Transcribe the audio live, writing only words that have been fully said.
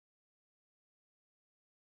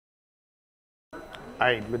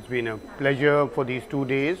Hi, it's been a pleasure for these 2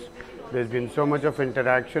 days. There's been so much of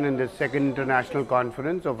interaction in this second international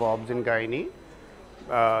conference of OBS and Gynae.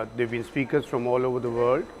 There have been speakers from all over the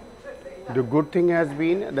world. The good thing has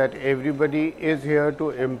been that everybody is here to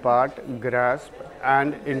impart, grasp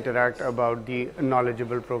and interact about the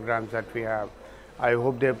knowledgeable programs that we have. I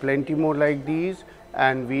hope there are plenty more like these,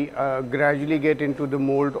 and we gradually get into the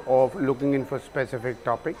mold of looking in for specific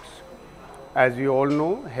topics. As we all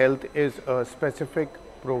know, health is a specific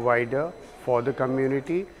provider for the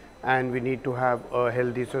community, and we need to have a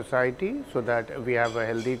healthy society so that we have a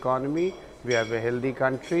healthy economy, we have a healthy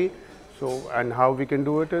country. So, and how we can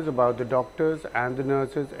do it is about the doctors and the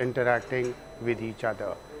nurses interacting with each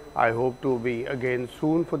other. I hope to be again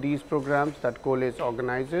soon for these programs that Coalesce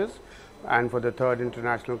organizes, and for the third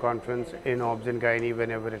international conference in OBS and Gynae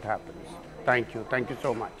whenever it happens. Thank you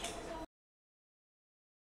so much.